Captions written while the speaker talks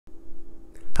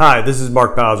Hi, this is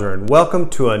Mark Bowser, and welcome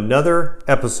to another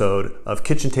episode of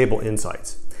Kitchen Table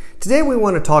Insights. Today we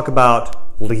want to talk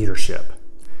about leadership.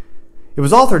 It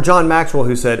was author John Maxwell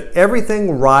who said,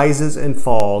 "Everything rises and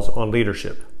falls on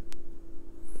leadership."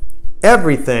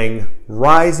 Everything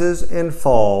rises and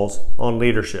falls on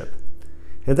leadership.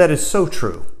 And that is so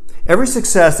true. Every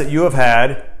success that you have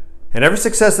had, and every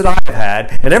success that I have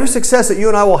had, and every success that you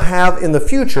and I will have in the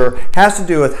future has to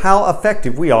do with how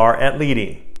effective we are at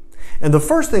leading. And the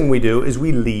first thing we do is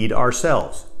we lead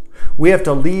ourselves. We have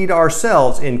to lead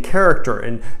ourselves in character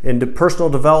and into personal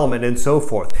development and so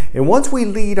forth. And once we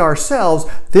lead ourselves,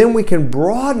 then we can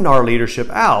broaden our leadership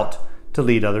out to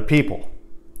lead other people.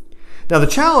 Now the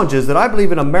challenge is that I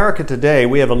believe in America today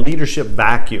we have a leadership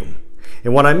vacuum.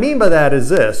 And what I mean by that is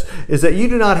this, is that you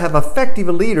do not have effective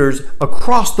leaders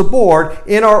across the board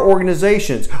in our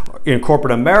organizations, in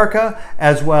corporate America,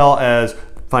 as well as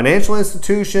financial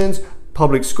institutions,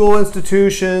 public school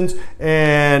institutions,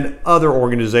 and other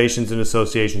organizations and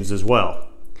associations as well.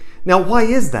 Now, why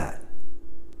is that?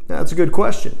 That's a good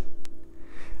question.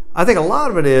 I think a lot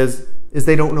of it is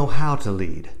they don't know how to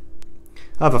lead.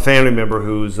 I have a family member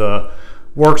who's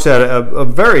works at a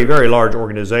very, very large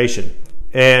organization,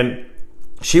 and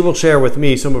she will share with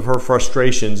me some of her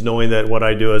frustrations knowing that what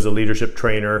I do as a leadership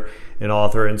trainer and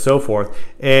author and so forth.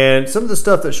 And some of the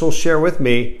stuff that she'll share with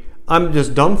me, I'm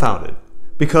just dumbfounded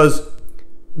because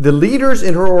the leaders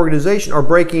in her organization are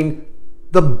breaking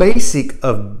the basic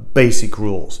of basic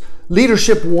rules.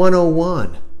 Leadership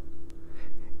 101.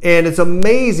 And it's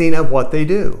amazing at what they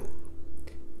do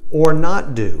or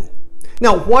not do.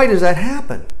 Now, why does that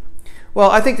happen?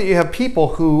 Well, I think that you have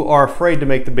people who are afraid to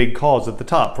make the big calls at the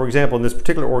top. For example, in this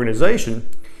particular organization,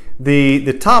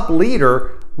 the top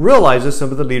leader realizes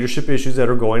some of the leadership issues that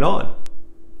are going on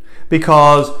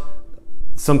because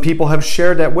some people have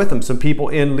shared that with them, some people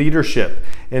in leadership,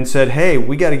 and said, hey,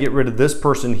 we got to get rid of this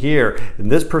person here,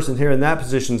 and this person here in that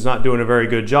position is not doing a very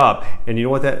good job. And you know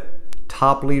what that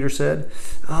top leader said?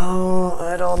 Oh,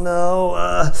 I don't know.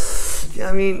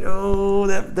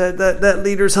 That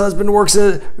leader's husband works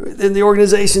in the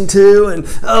organization too, and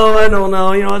I don't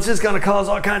know. You know, it's just going to cause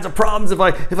all kinds of problems. If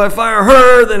I fire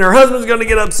her, then her husband's going to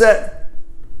get upset.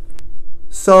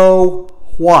 So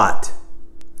what?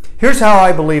 Here's how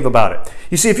I believe about it.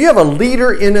 You see, if you have a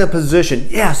leader in a position,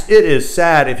 yes, it is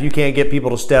sad if you can't get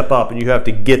people to step up and you have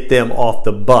to get them off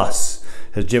the bus,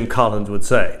 as Jim Collins would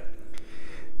say.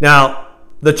 Now,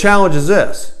 the challenge is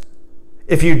this.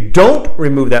 If you don't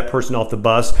remove that person off the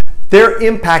bus, they're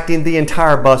impacting the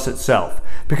entire bus itself.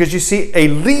 Because you see, a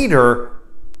leader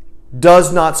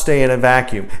does not stay in a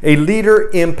vacuum. A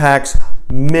leader impacts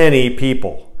many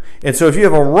people. And so if you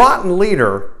have a rotten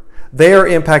leader, they are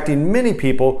impacting many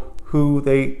people who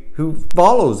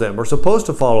follows them or supposed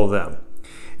to follow them.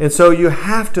 And so you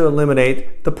have to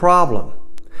eliminate the problem.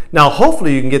 Now,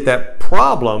 hopefully you can get that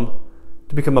problem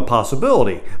to become a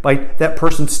possibility by that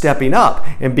person stepping up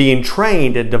and being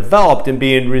trained and developed and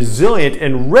being resilient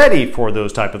and ready for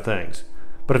those type of things.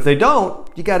 But if they don't,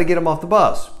 you got to get them off the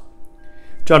bus.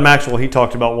 John Maxwell, he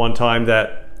talked about one time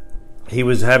that he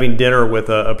was having dinner with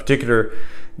a particular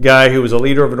guy who was a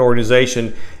leader of an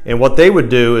organization, and what they would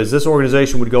do is this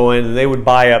organization would go in and they would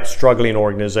buy up struggling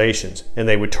organizations and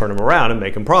they would turn them around and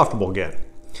make them profitable again.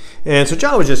 And so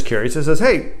John was just curious. He says,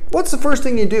 hey, what's the first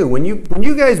thing you do when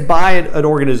you guys buy an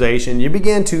organization, you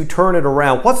begin to turn it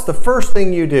around, what's the first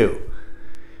thing you do?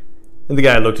 And the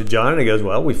guy looked at John and he goes,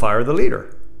 well, we fire the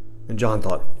leader. And John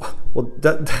thought, well,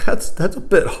 that's a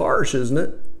bit harsh, isn't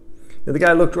it? And the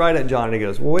guy looked right at John and he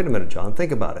goes, well, wait a minute, John,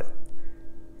 think about it.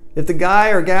 If the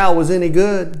guy or gal was any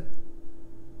good,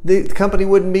 the company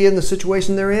wouldn't be in the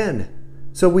situation they're in.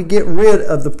 So we get rid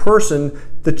of the person,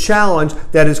 the challenge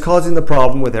that is causing the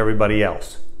problem with everybody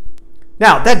else.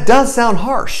 Now, that does sound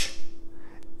harsh.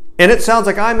 And it sounds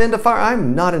like I'm into firing.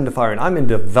 I'm not into firing. I'm in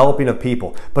developing of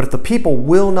people. But if the people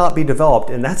will not be developed,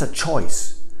 and that's a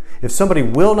choice, if somebody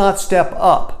will not step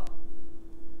up,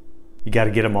 you got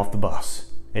to get them off the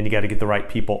bus. And you got to get the right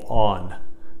people on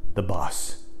the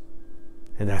bus.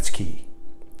 And that's key.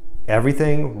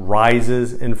 Everything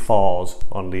rises and falls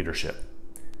on leadership.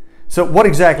 So what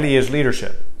exactly is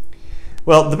leadership?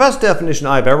 Well, the best definition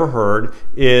I've ever heard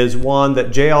is one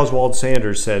that J. Oswald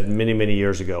Sanders said many, many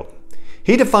years ago.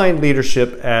 He defined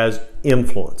leadership as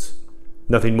influence.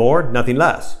 Nothing more, nothing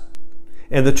less.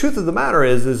 And the truth of the matter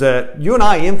is that you and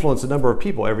I influence a number of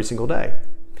people every single day.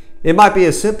 It might be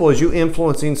as simple as you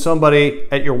influencing somebody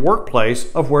at your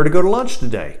workplace of where to go to lunch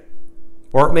today.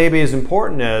 Or it may be as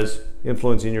important as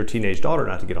influencing your teenage daughter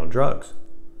not to get on drugs.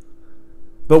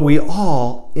 But we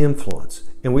all influence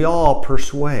and we all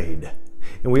persuade.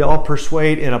 and we all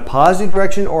persuade in a positive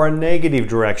direction or a negative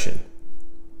direction.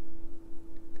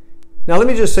 Now let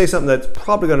me just say something that's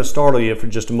probably going to startle you for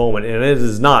just a moment, and it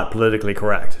is not politically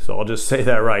correct, so I'll just say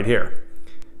that right here.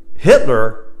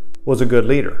 Hitler was a good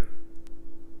leader.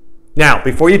 Now,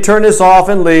 before you turn this off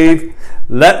and leave,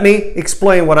 let me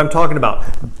explain what I'm talking about.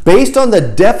 Based on the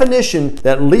definition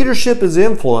that leadership is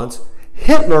influence,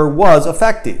 Hitler was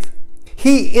effective.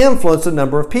 He influenced a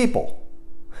number of people.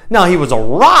 Now, he was a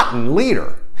rotten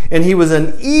leader, and he was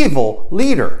an evil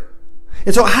leader.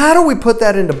 And so how do we put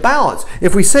that into balance?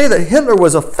 If we say that Hitler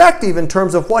was effective in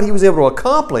terms of what he was able to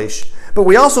accomplish, but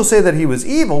we also say that he was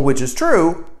evil, which is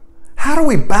true, how do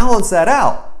we balance that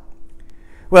out?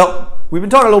 Well, we've been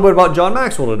talking a little bit about John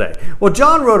Maxwell today. Well,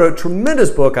 John wrote a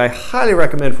tremendous book I highly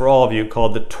recommend for all of you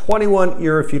called The 21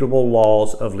 Irrefutable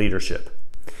Laws of Leadership.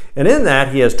 And in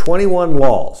that, he has 21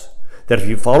 laws that if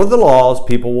you follow the laws,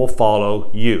 people will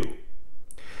follow you.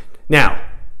 Now,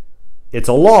 it's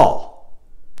a law.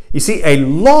 You see, a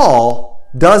law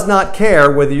does not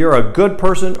care whether you're a good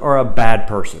person or a bad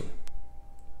person.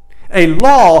 A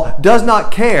law does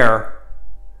not care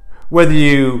whether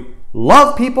you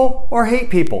love people or hate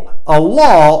people. A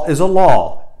law is a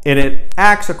law, and it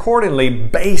acts accordingly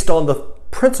based on the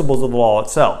principles of the law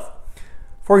itself.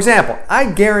 For example,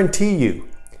 I guarantee you,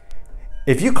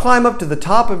 if you climb up to the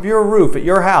top of your roof at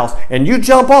your house and you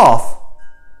jump off,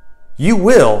 you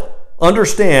will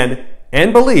understand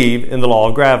and believe in the law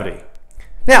of gravity.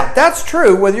 Now, that's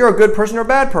true whether you're a good person or a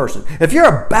bad person. If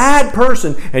you're a bad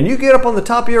person and you get up on the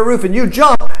top of your roof and you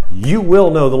jump, you will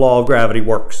know the law of gravity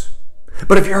works.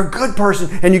 But if you're a good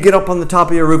person and you get up on the top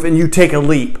of your roof and you take a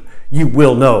leap, you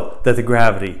will know that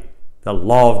the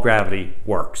law of gravity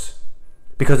works.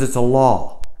 Because it's a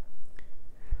law.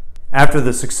 After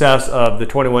the success of the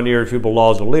 21 Irrefutable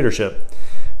Laws of Leadership,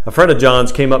 a friend of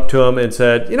John's came up to him and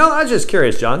said, I was just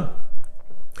curious, John.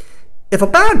 If a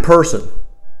bad person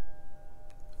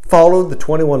followed the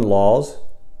 21 laws,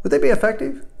 would they be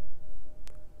effective?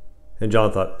 And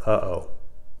John thought, uh-oh.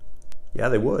 Yeah,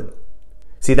 they would.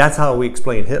 See, that's how we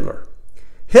explain Hitler.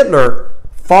 Hitler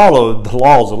followed the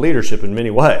laws of leadership in many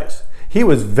ways. He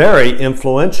was very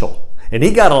influential, and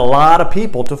he got a lot of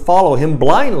people to follow him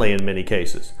blindly in many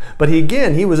cases. But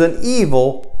he was an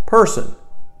evil person.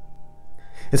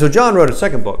 And so John wrote a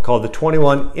second book called The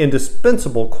 21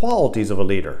 Indispensable Qualities of a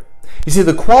Leader. You see,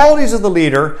 the qualities of the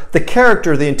leader, the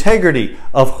character, the integrity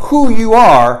of who you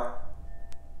are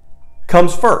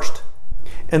comes first.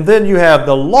 And then you have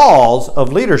the laws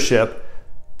of leadership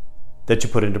that you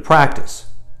put into practice.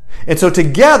 And so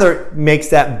together makes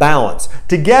that balance.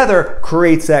 Together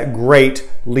creates that great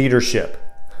leadership.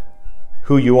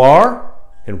 Who you are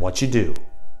and what you do.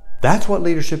 That's what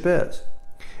leadership is.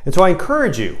 And so I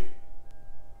encourage you,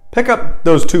 pick up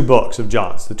those two books of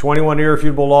John's, The 21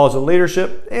 Irrefutable Laws of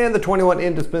Leadership and The 21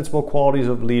 Indispensable Qualities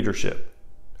of Leadership,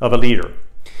 of a Leader.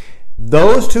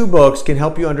 Those two books can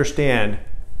help you understand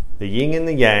the yin and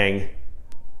the yang,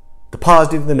 the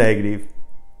positive and the negative,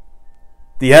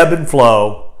 the ebb and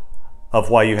flow of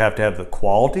why you have to have the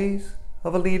qualities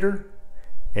of a leader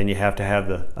and you have to have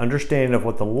the understanding of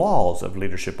what the laws of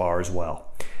leadership are as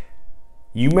well.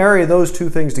 You marry those two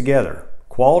things together,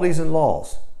 qualities and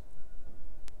laws,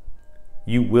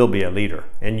 you will be a leader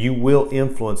and you will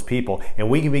influence people. And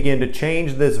we can begin to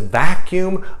change this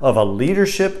vacuum of a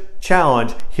leadership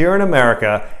challenge here in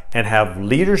America and have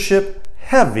leadership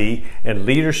heavy and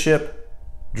leadership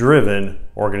driven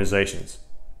organizations.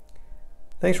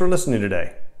 Thanks for listening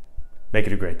today. Make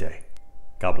it a great day.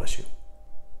 God bless you.